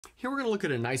Here we're going to look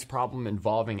at a nice problem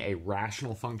involving a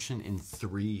rational function in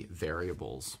 3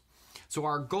 variables. So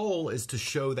our goal is to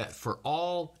show that for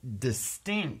all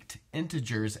distinct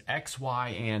integers x, y,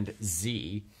 and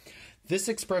z, this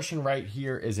expression right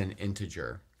here is an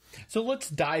integer. So let's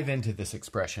dive into this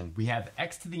expression. We have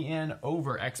x to the n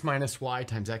over x minus y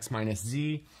times x minus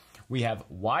z. We have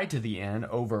y to the n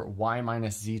over y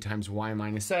minus z times y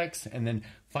minus x. And then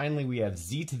finally we have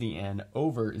z to the n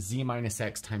over z minus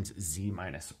x times z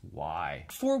minus y.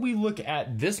 Before we look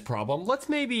at this problem, let's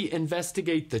maybe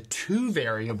investigate the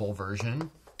 2-variable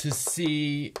version to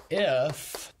see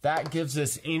if that gives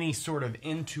us any sort of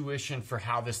intuition for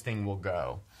how this thing will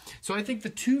go. So I think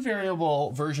the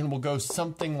 2-variable version will go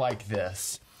something like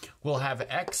this. We'll have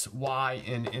x, y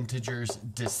in integers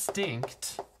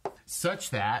distinct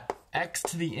such that x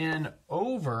to the n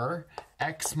over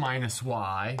x minus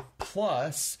y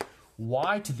plus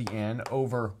y to the n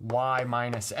over y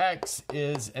minus x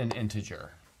is an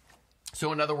integer.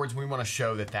 So in other words, we want to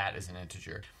show that that is an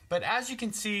integer. But as you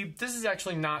can see, this is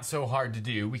actually not so hard to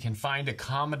do. We can find a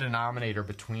common denominator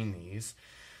between these.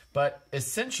 But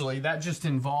essentially, that just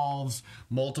involves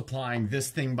multiplying this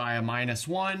thing by a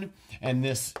 -1, and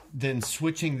then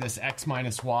switching this x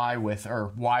minus y with,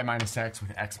 or y minus x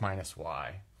with x minus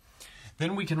y.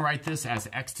 Then we can write this as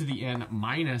x to the n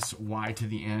minus y to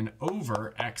the n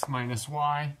over x minus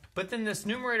y. But then this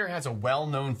numerator has a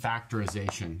well-known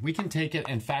factorization. We can take it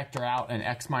and factor out an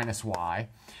x minus y,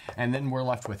 and then we're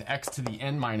left with x to the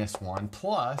n minus 1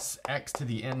 plus x to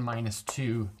the n minus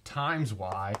 2 times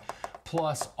y,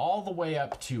 plus all the way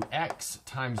up to x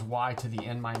times y to the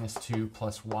n minus 2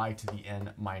 plus y to the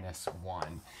n minus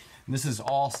 1. And this is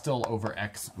all still over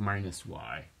x minus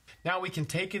y. Now we can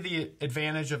take the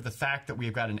advantage of the fact that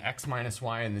we've got an x minus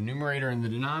y in the numerator and the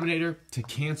denominator to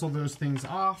cancel those things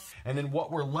off. And then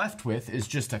what we're left with is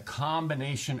just a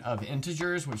combination of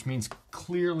integers, which means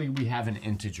clearly we have an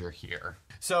integer here.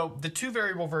 So the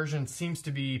 2-variable version seems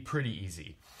to be pretty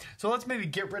easy. So let's maybe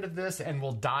get rid of this and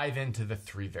we'll dive into the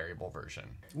 3-variable version.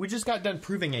 We just got done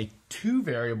proving a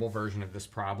 2-variable version of this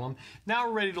problem. Now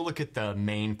we're ready to look at the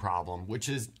main problem, which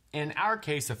is in our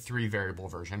case a 3-variable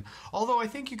version. Although I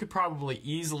think you could probably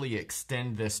easily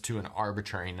extend this to an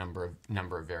arbitrary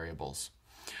number of variables.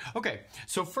 Okay,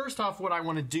 so first off, what I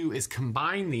want to do is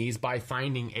combine these by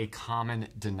finding a common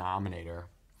denominator.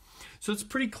 So it's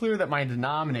pretty clear that my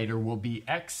denominator will be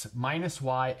x minus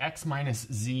y, x minus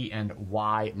z, and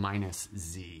y minus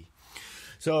z.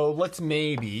 So let's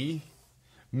maybe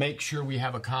make sure we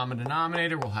have a common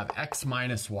denominator. We'll have x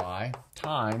minus y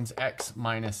times x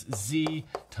minus z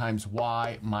times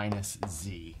y minus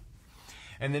z.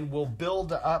 And then we'll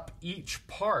build up each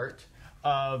part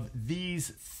of these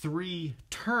 3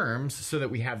 terms so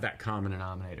that we have that common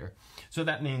denominator. So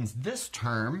that means this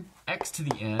term, x to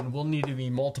the n, will need to be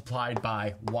multiplied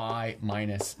by y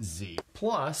minus z.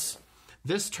 Plus,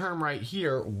 this term right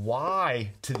here,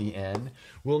 y to the n,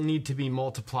 will need to be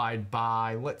multiplied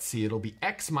by, let's see, it'll be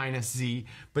x minus z,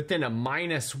 but then a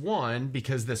 -1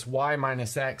 because this y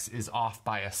minus x is off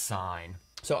by a sign.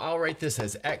 So I'll write this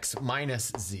as x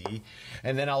minus z,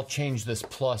 and then I'll change this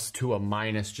plus to a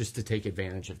minus just to take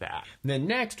advantage of that. And then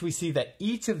next we see that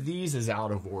each of these is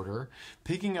out of order,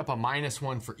 picking up a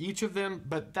 -1 for each of them,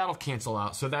 but that'll cancel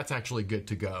out, so that's actually good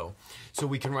to go. So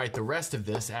we can write the rest of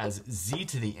this as z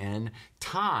to the n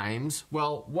times,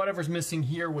 well, whatever's missing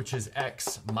here, which is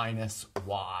x minus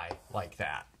y, like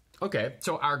that. Okay,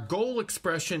 so our goal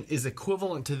expression is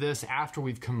equivalent to this after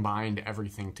we've combined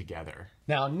everything together.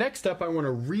 Now, next up, I want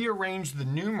to rearrange the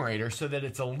numerator so that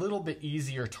it's a little bit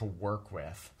easier to work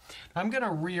with. I'm going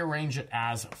to rearrange it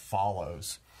as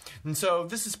follows. And so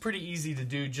this is pretty easy to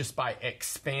do just by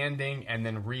expanding and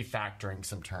then refactoring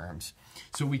some terms.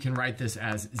 So we can write this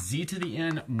as z to the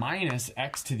n minus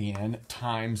x to the n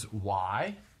times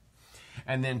y,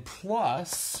 and then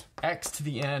plus x to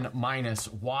the n minus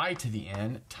y to the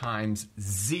n times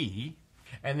z,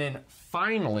 and then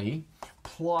finally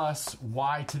plus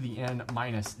y to the n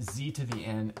minus z to the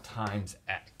n times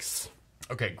x.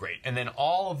 Okay, great. And then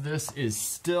all of this is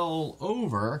still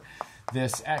over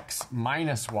this x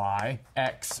minus y,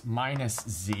 x minus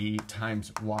z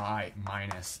times y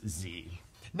minus z.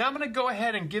 Now I'm going to go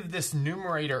ahead and give this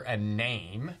numerator a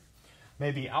name.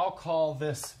 Maybe I'll call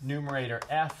this numerator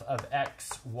f of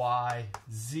x, y,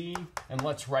 z. And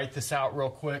let's write this out real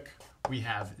quick. We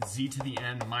have z to the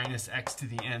n minus x to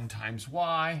the n times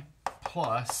y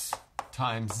plus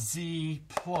times z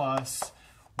plus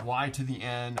y to the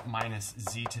n minus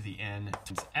z to the n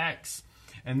times x.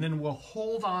 And then we'll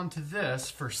hold on to this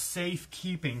for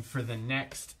safekeeping for the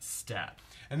next step.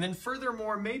 And then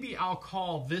furthermore, maybe I'll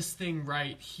call this thing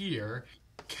right here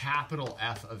capital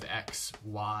F of x,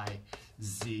 y,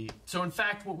 z. So in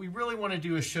fact, what we really want to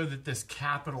do is show that this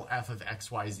capital F of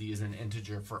x, y, z is an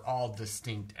integer for all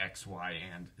distinct x, y,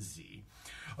 and z.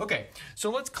 Okay,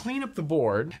 so let's clean up the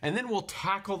board, and then we'll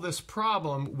tackle this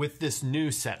problem with this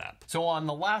new setup. So on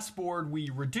the last board, we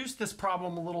reduced this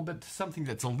problem a little bit to something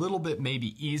that's a little bit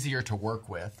maybe easier to work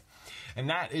with. And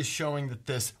that is showing that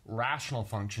this rational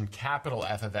function, capital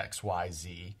F of x, y,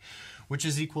 z, which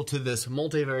is equal to this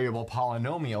multivariable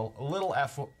polynomial, little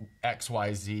f x,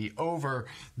 y, z, over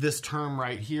this term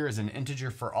right here is an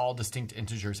integer for all distinct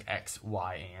integers x,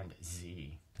 y, and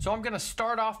z. So I'm going to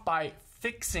start off by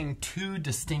fixing two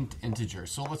distinct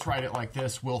integers. So let's write it like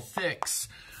this. We'll fix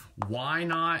y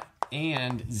naught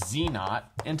and z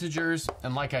naught integers,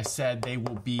 and like I said, they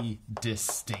will be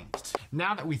distinct.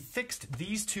 Now that we fixed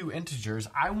these two integers,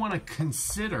 I want to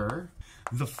consider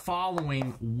the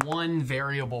following one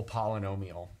variable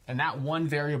polynomial. And that one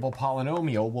variable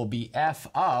polynomial will be f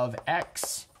of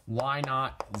x, y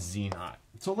naught, z naught.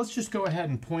 So let's just go ahead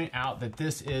and point out that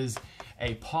this is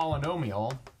a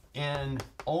polynomial in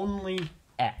only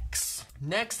x.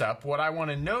 Next up, what I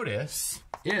want to notice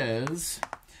is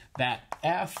that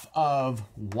f of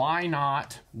y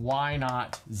naught,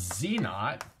 z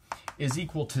naught is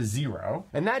equal to 0.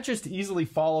 And that just easily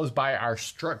follows by our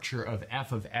structure of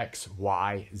f of x,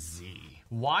 y, z.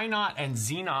 Y naught and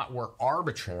z naught were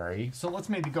arbitrary, so let's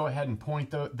maybe go ahead and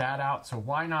point that out. So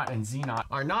y naught and z naught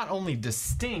are not only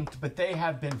distinct, but they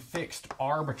have been fixed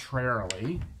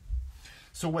arbitrarily.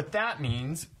 So what that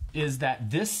means is that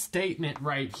this statement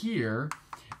right here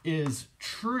is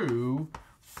true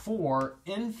for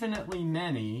infinitely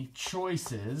many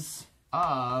choices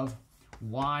of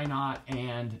y naught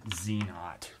and z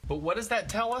naught. But what does that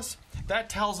tell us? That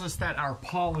tells us that our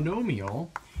polynomial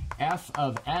f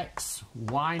of x,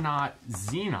 y naught,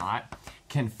 z naught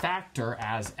can factor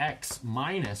as x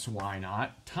minus y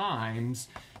naught times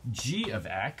g of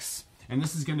x. And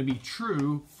this is going to be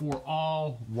true for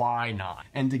all y naught.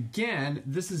 And again,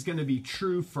 this is going to be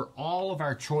true for all of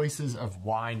our choices of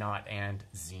y naught and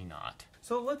z naught.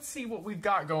 So let's see what we've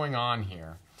got going on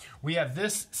here. We have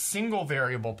this single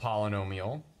variable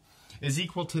polynomial is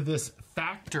equal to this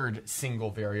factored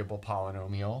single variable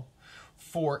polynomial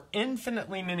for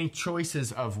infinitely many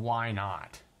choices of y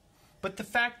naught. But the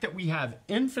fact that we have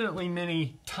infinitely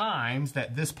many times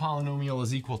that this polynomial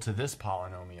is equal to this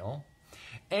polynomial,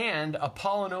 and a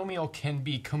polynomial can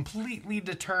be completely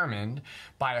determined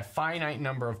by a finite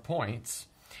number of points,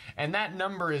 and that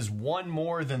number is one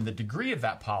more than the degree of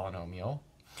that polynomial,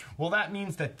 well, that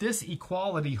means that this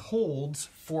equality holds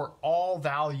for all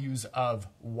values of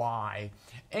y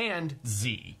and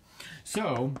z.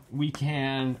 So we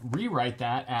can rewrite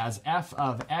that as f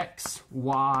of x,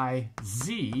 y,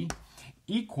 z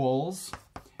equals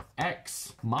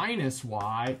x minus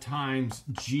y times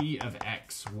g of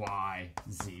x, y,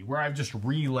 z, where I've just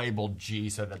relabeled g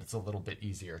so that it's a little bit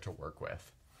easier to work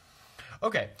with.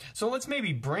 Okay, so let's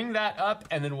maybe bring that up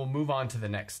and then we'll move on to the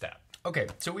next step. Okay,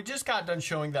 so we just got done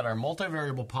showing that our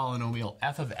multivariable polynomial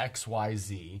f of x, y,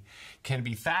 z can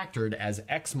be factored as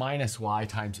x minus y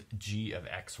times g of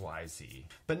x, y, z.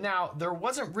 But now, there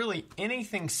wasn't really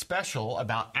anything special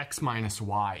about x minus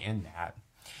y in that.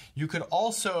 You could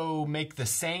also make the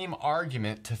same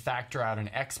argument to factor out an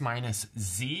x minus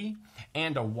z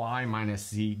and a y minus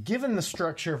z, given the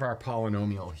structure of our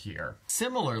polynomial here.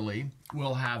 Similarly,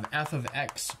 we'll have f of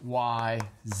x, y,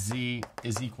 z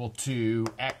is equal to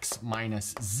x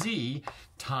minus z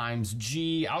times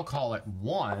g, I'll call it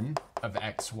 1 of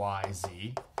x, y,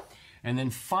 z. And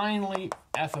then finally,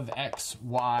 f of x,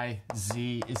 y,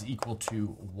 z is equal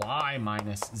to y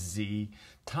minus z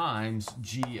times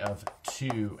g of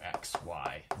 2x,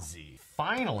 y, z.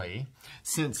 Finally,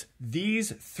 since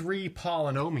these three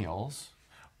polynomials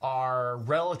are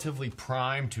relatively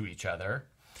prime to each other,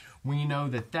 we know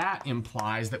that that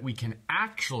implies that we can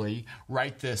actually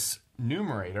write this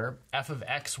numerator, f of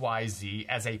x, y, z,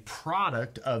 as a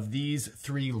product of these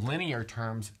three linear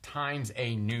terms times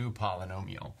a new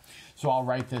polynomial. So I'll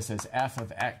write this as f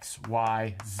of x,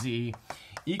 y, z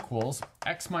equals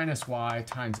x minus y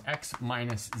times x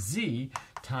minus z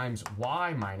times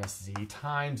y minus z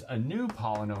times a new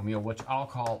polynomial, which I'll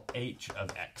call h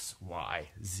of x, y,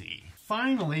 z.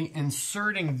 Finally,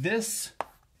 inserting this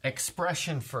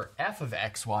expression for f of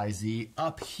x, y, z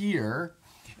up here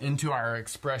into our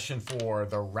expression for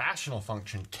the rational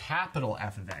function capital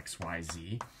F of x, y,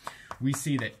 z, we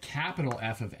see that capital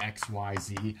F of x, y,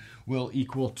 z will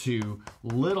equal to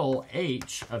little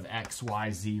h of x,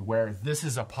 y, z, where this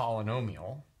is a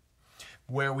polynomial,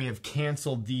 where we have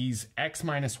canceled these x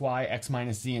minus y, x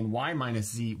minus z, and y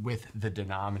minus z with the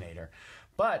denominator.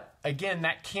 But again,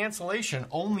 that cancellation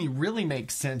only really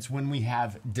makes sense when we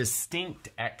have distinct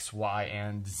x, y,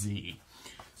 and z.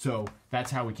 So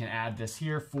that's how we can add this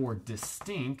here for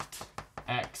distinct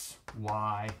x,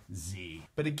 y, z.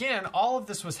 But again, all of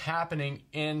this was happening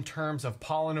in terms of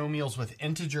polynomials with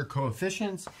integer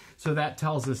coefficients. So that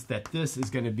tells us that this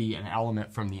is going to be an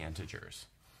element from the integers.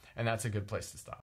 And that's a good place to stop.